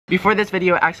Before this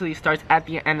video actually starts, at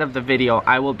the end of the video,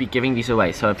 I will be giving these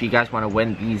away. So if you guys want to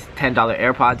win these $10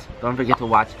 AirPods, don't forget to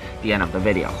watch the end of the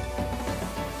video.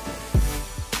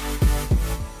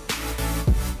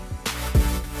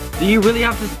 Do you really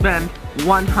have to spend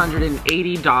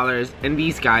 $180 in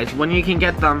these guys when you can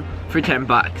get them for 10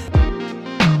 bucks?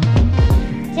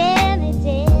 Tell me,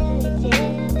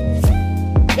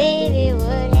 baby,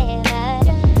 what have I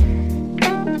done?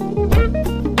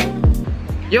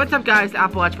 Yo, what's up guys,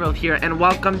 Apple Watch World here, and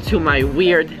welcome to my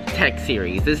weird tech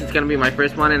series. This is gonna be my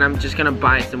first one, and I'm just gonna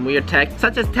buy some weird tech,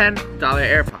 such as $10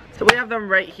 AirPods. So we have them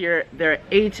right here. They're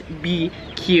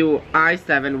HBQ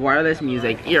i7 wireless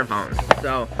music earphones.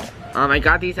 So I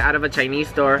got these out of a Chinese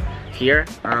store here.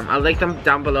 I'll link them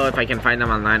down below if I can find them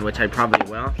online, which I probably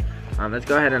will. Let's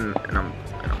go ahead and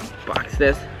box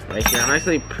this right here. I'm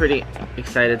actually pretty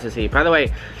excited to see. By the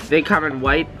way, they come in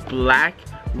white, black,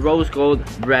 rose gold,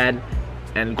 red,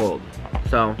 and gold.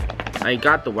 So I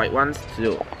got the white ones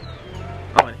too.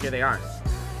 Oh, and here they are.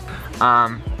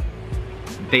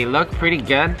 They look pretty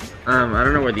good. I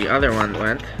don't know where the other one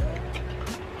went.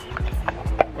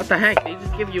 What the heck? They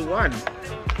just give you one.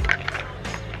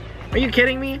 Are you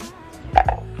kidding me?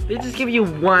 They just give you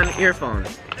one earphone.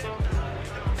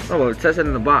 Oh, well, it says it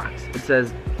in the box. It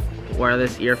says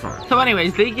wireless earphone. So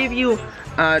anyways, they give you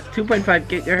 2.5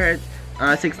 gigahertz,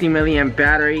 60 milliamp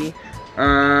battery,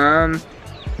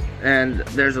 and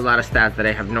there's a lot of stats that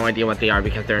I have no idea what they are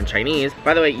because they're in Chinese.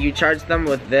 By the way, you charge them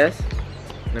with this.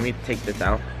 Let me take this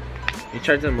out. You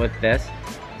charge them with this.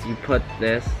 You put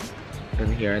this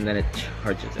in here and then it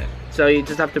charges it. So you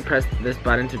just have to press this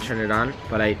button to turn it on,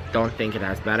 but I don't think it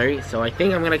has battery. So I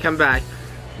think I'm gonna come back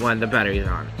when the battery is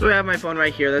on. So we have my phone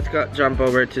right here. Let's go jump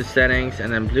over to settings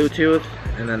and then Bluetooth,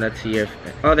 and then let's see if,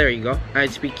 oh, there you go,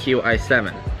 HBQ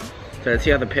i7. So let's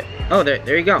see how oh,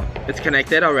 there you go. It's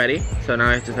connected already. So now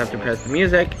I just have to press the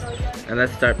music and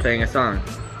let's start playing a song.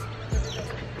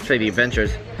 Let's play the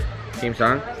Adventures theme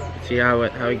song. See how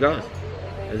it goes.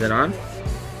 Is it on?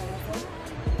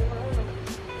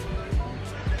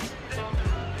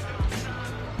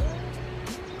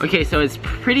 Okay, so it's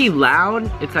pretty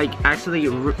loud. It's like actually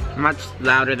much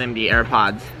louder than the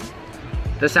AirPods.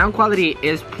 The sound quality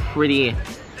is pretty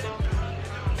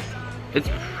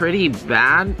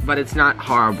bad, but it's not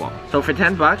horrible. So for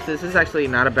 10 bucks, this is actually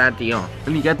not a bad deal.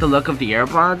 And you get the look of the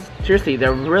AirPods. Seriously,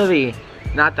 they're really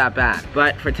not that bad.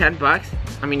 But for 10 bucks,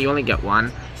 I mean, you only get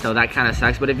one, so that kind of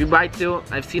sucks. But if you buy two,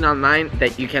 I've seen online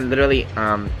that you can literally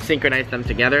synchronize them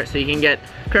together. So you can get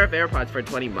a pair of AirPods for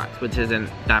 20 bucks, which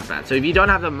isn't that bad. So if you don't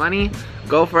have the money,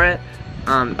 go for it.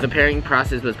 The pairing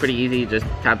process was pretty easy. You just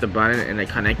tap the button and it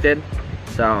connected.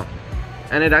 So,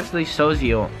 and it actually shows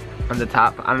you on the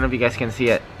top, I don't know if you guys can see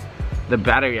it, the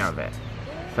battery of it.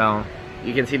 So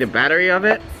you can see the battery of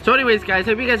it. So anyways guys,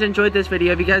 hope you guys enjoyed this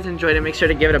video. If you guys enjoyed it, make sure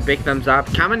to give it a big thumbs up.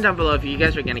 Comment down below if you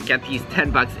guys are gonna get these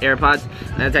 10 bucks AirPods.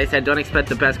 And as I said, don't expect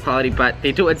the best quality, but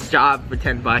they do its job for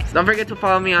 10 bucks. Don't forget to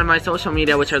follow me on my social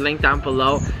media, which are linked down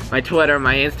below. My Twitter,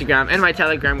 my Instagram, and my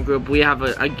Telegram group. We have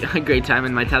a great time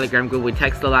in my Telegram group. We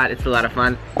text a lot, it's a lot of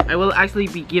fun. I will actually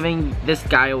be giving this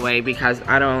guy away because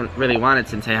I don't really want it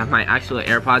since I have my actual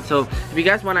AirPods. So if you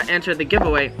guys wanna enter the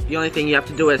giveaway, the only thing you have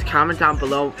to do is comment down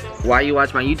below why you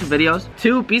watch my YouTube videos.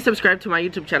 2, be subscribed to my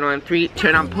YouTube channel, and 3,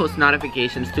 turn on post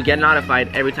notifications to get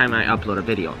notified every time I upload a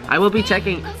video. I will be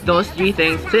checking those 3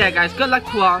 things. So yeah guys, good luck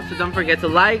to all. So don't forget to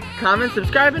like, comment,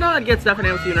 subscribe, and all that good stuff, and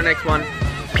I will see you in the next one.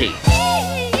 Peace.